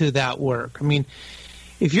into that work. I mean,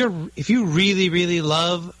 if you really, really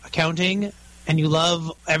love accounting and you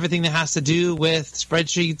love everything that has to do with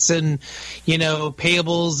spreadsheets and,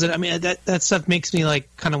 payables, and I mean, that stuff makes me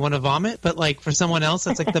like kind of want to vomit, but like for someone else,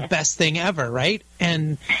 that's like the best thing ever. Right.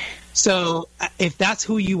 And so if that's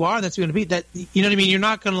who you are, that's going to be that, you know what I mean? You're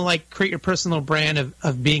not going to like create your personal brand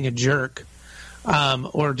of being a jerk,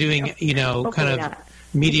 or doing, kind of not.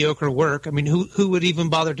 Mediocre work. I mean, who would even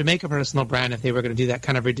bother to make a personal brand if they were going to do that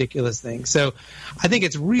kind of ridiculous thing? So I think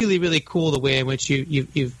it's really, really cool the way in which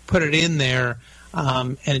you've put it in there,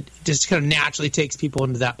 and it just kind of naturally takes people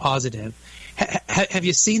into that positive. Have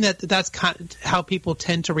you seen that's kind of how people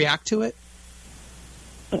tend to react to it?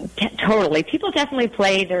 Totally. People definitely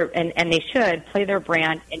play and they should play their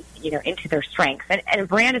brand into their strengths. And a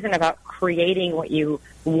brand isn't about creating what you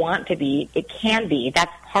want to be. It can be.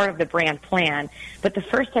 That's part of the brand plan. But the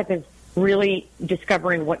first step is really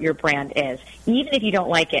discovering what your brand is, even if you don't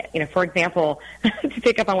like it. For example, to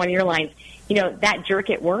pick up on one of your lines, that jerk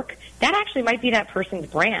at work, that actually might be that person's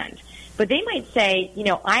brand. But they might say,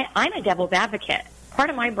 I'm a devil's advocate. Part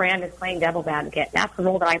of my brand is playing devil's advocate. That's the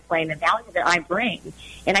role that I play and the value that I bring.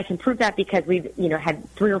 And I can prove that because we've, had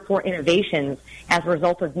 3 or 4 innovations as a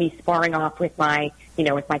result of me sparring off with my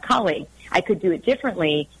colleagues. I could do it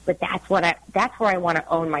differently, but that's where I want to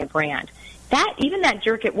own my brand. Even that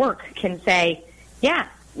jerk at work can say, yeah,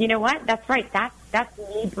 you know what? That's right. That's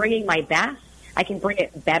me bringing my best. I can bring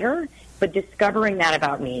it better, but discovering that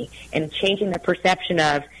about me and changing the perception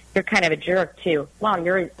of, you're kind of a jerk too. Wow,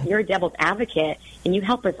 you're a devil's advocate, and you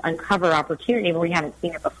help us uncover opportunity where we haven't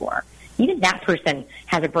seen it before. Even that person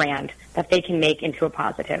has a brand that they can make into a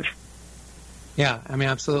positive. Yeah, I mean,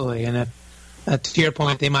 absolutely. And to your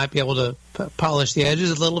point, they might be able to polish the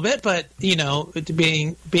edges a little bit, but being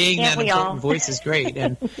that important voice is great.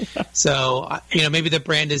 And so maybe the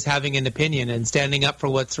brand is having an opinion and standing up for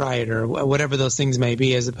what's right, or whatever those things may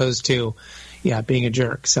be, as opposed to being a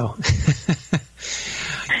jerk. So.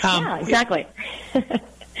 Yeah, exactly.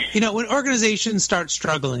 When organizations start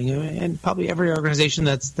struggling, and probably every organization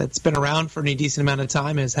that's been around for any decent amount of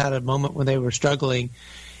time has had a moment when they were struggling,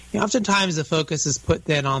 oftentimes the focus is put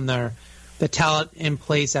then on the talent in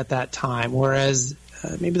place at that time, whereas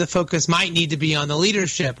maybe the focus might need to be on the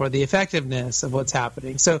leadership or the effectiveness of what's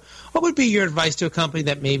happening. So what would be your advice to a company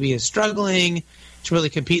that maybe is struggling to really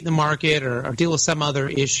compete in the market or deal with some other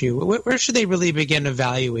issue? Where should they really begin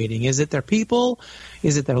evaluating? Is it their people?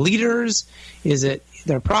 Is it their leaders? Is it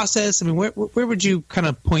their process? I mean, where would you kind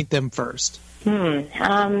of point them first?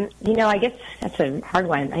 I guess that's a hard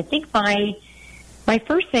one. I think my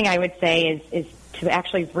first thing I would say is to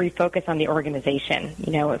actually refocus on the organization.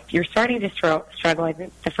 If you're starting to struggle, I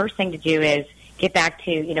think the first thing to do is get back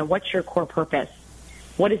to, what's your core purpose?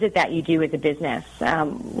 What is it that you do as a business?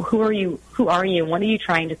 Who are you, and what are you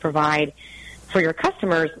trying to provide for your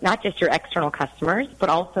customers, not just your external customers, but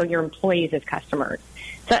also your employees as customers?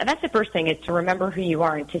 So that's the first thing, is to remember who you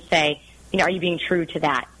are and to say, are you being true to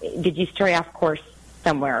that? Did you stray off course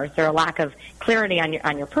somewhere? Is there a lack of clarity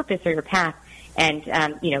on your purpose or your path? And,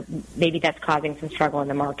 maybe that's causing some struggle in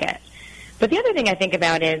the market. But the other thing I think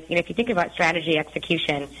about is, if you think about strategy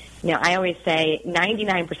execution, I always say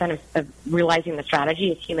 99% of realizing the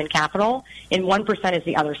strategy is human capital, and 1% is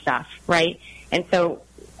the other stuff, right? And so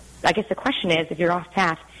I guess the question is, if you're off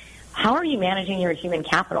path, how are you managing your human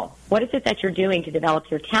capital? What is it that you're doing to develop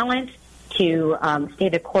your talent, to stay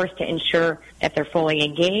the course, to ensure that they're fully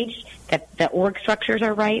engaged, that the org structures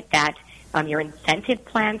are right, that your incentive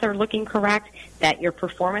plans are looking correct, that your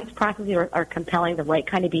performance processes are compelling the right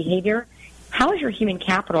kind of behavior? How is your human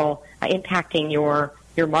capital impacting your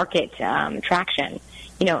market traction.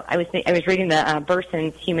 I was reading the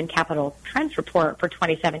Burson's Human Capital Trends Report for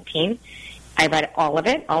 2017. I read all of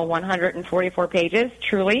it, all 144 pages,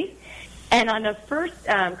 truly. And on the first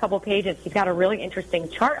couple pages, you've got a really interesting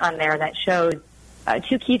chart on there that shows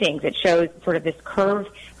two key things. It shows sort of this curve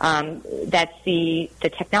that's the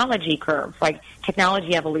technology curve, like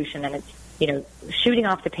technology evolution, and it's shooting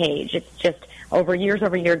off the page. It's just over year,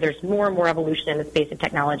 there's more and more evolution in the space of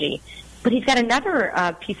technology. But he's got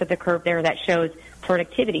another piece of the curve there that shows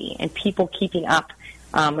productivity and people keeping up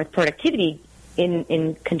with productivity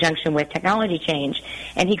in conjunction with technology change.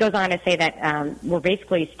 And he goes on to say that we're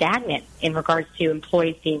basically stagnant in regards to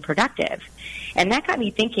employees being productive. And that got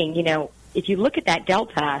me thinking, if you look at that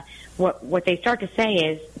delta, what they start to say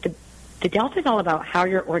is the delta is all about how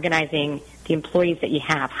you're organizing the employees that you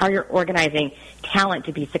have, how you're organizing talent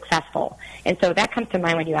to be successful. And so that comes to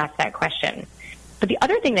mind when you ask that question. But the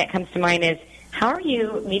other thing that comes to mind is, how are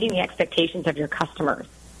you meeting the expectations of your customers?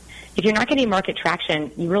 If you're not getting market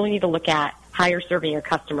traction, you really need to look at how you're serving your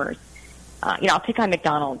customers. I'll pick on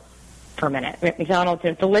McDonald's for a minute. McDonald's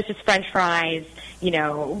has delicious French fries,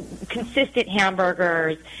 consistent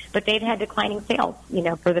hamburgers, but they've had declining sales,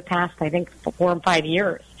 for the past, I think, 4 or 5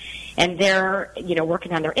 years. And they're,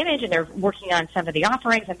 working on their image, and they're working on some of the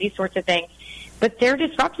offerings and these sorts of things. But they're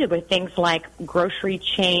disrupted with things like grocery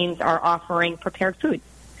chains are offering prepared foods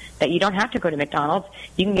that you don't have to go to McDonald's.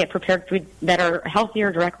 You can get prepared foods that are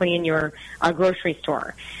healthier directly in your grocery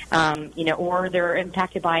store, or they're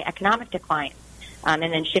impacted by economic decline, and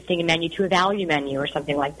then shifting a menu to a value menu or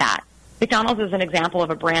something like that. McDonald's is an example of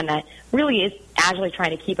a brand that really is agilely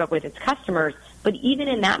trying to keep up with its customers, but even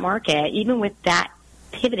in that market, even with that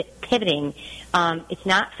pivoting, it's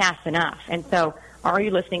not fast enough. And so, are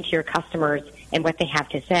you listening to your customers and what they have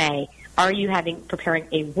to say? Are you preparing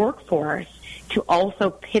a workforce to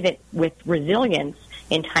also pivot with resilience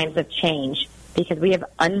in times of change? Because we have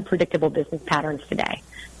unpredictable business patterns today.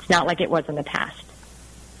 It's not like it was in the past.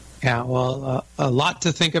 Yeah, well, a lot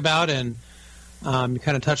to think about, and you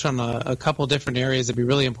kind of touched on a couple different areas that would be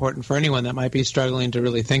really important for anyone that might be struggling to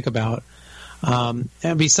really think about. And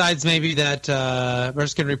besides maybe that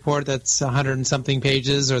Erskine report that's 100 and something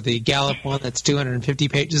pages, or the Gallup one that's 250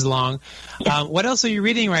 pages long, what else are you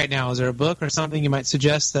reading right now? Is there a book or something you might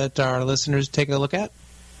suggest that our listeners take a look at?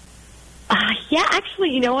 Yeah,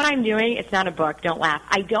 actually, you know what I'm doing? It's not a book. Don't laugh.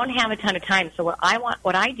 I don't have a ton of time, so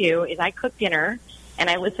what I do is I cook dinner and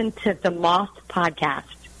I listen to the Moth podcast.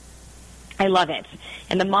 I love it.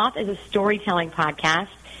 And the Moth is a storytelling podcast.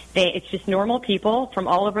 It's just normal people from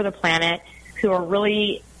all over the planet who are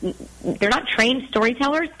really, they're not trained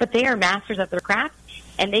storytellers, but they are masters of their craft,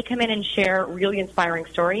 and they come in and share really inspiring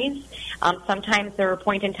stories. Sometimes they're a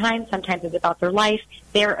point in time, sometimes it's about their life.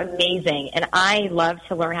 They're amazing, and I love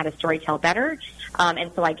to learn how to storytell better,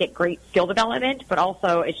 and so I get great skill development, but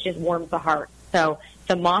also it just warms the heart. So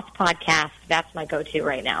the Moth podcast, that's my go-to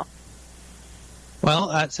right now. Well,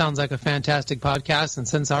 that sounds like a fantastic podcast, and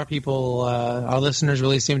since our listeners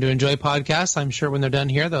really seem to enjoy podcasts, I'm sure when they're done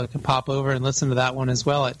here, they can pop over and listen to that one as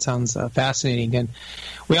well. It sounds fascinating, and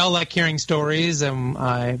we all like hearing stories,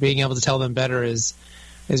 and being able to tell them better is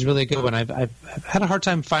really a good one. I've had a hard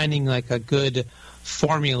time finding like a good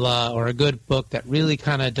formula or a good book that really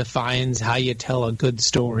kind of defines how you tell a good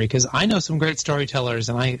story, because I know some great storytellers,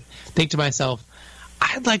 and I think to myself,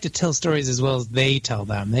 I'd like to tell stories as well as they tell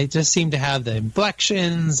them. They just seem to have the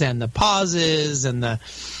inflections and the pauses and I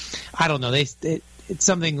don't know, it's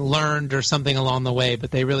something learned or something along the way, but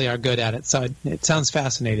they really are good at it. So it sounds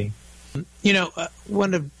fascinating.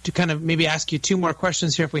 Wanted to kind of maybe ask you two more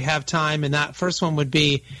questions here if we have time. And that first one would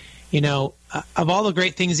be, of all the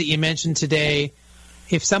great things that you mentioned today,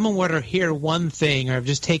 if someone were to hear one thing or have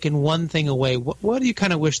just taken one thing away, what do you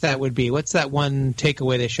kind of wish that would be? What's that one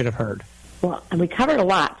takeaway they should have heard? Well, we covered a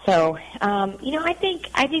lot. So, I think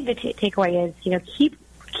the takeaway is,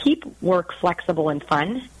 keep work flexible and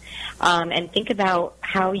fun, and think about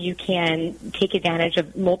how you can take advantage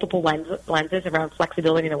of multiple lenses around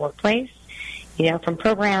flexibility in the workplace. From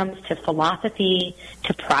programs to philosophy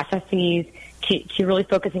to processes to really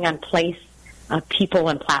focusing on place, people,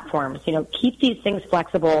 and platforms. Keep these things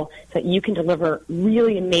flexible so that you can deliver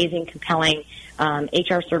really amazing, compelling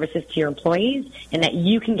HR services to your employees, and that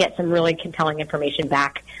you can get some really compelling information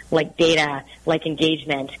back, like data, like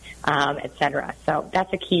engagement, et cetera. So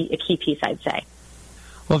that's a key piece, I'd say.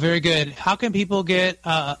 Well, very good. How can people get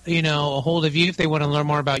a hold of you if they want to learn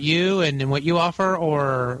more about you and what you offer?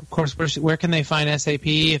 Or, of course, where can they find SAP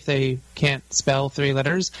if they can't spell 3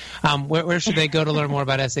 letters? Where should they go to learn more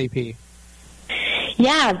about SAP?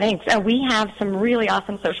 Yeah, thanks. We have some really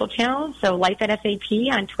awesome social channels. So Life at SAP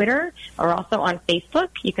on Twitter, or also on Facebook.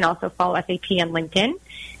 You can also follow SAP on LinkedIn.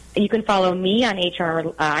 You can follow me on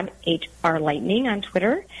HR Lightning on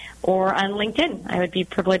Twitter or on LinkedIn. I would be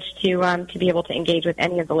privileged to be able to engage with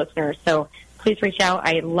any of the listeners. So please reach out.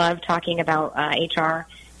 I love talking about HR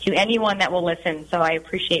to anyone that will listen. So I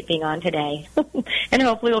appreciate being on today. And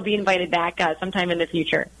hopefully we'll be invited back sometime in the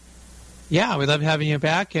future. Yeah, we love having you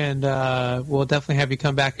back, and we'll definitely have you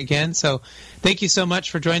come back again. So thank you so much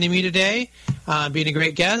for joining me today, being a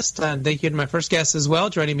great guest. And thank you to my first guest as well,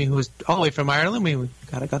 joining me, who was all the way from Ireland. We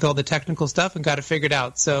got all the technical stuff and got it figured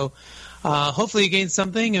out. So hopefully you gained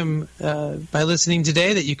something by listening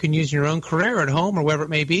today that you can use in your own career or at home or wherever it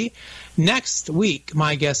may be. Next week,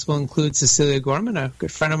 my guest will include Cecilia Gorman, a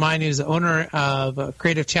good friend of mine who's the owner of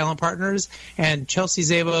Creative Talent Partners, and Chelsea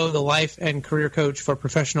Zabo, the life and career coach for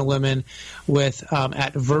professional women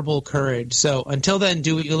at Verbal Courage. So until then,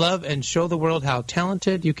 do what you love and show the world how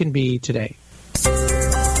talented you can be today.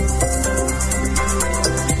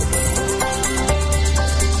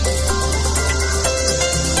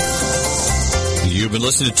 You've been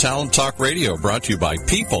listening to Talent Talk Radio, brought to you by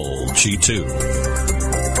People G2.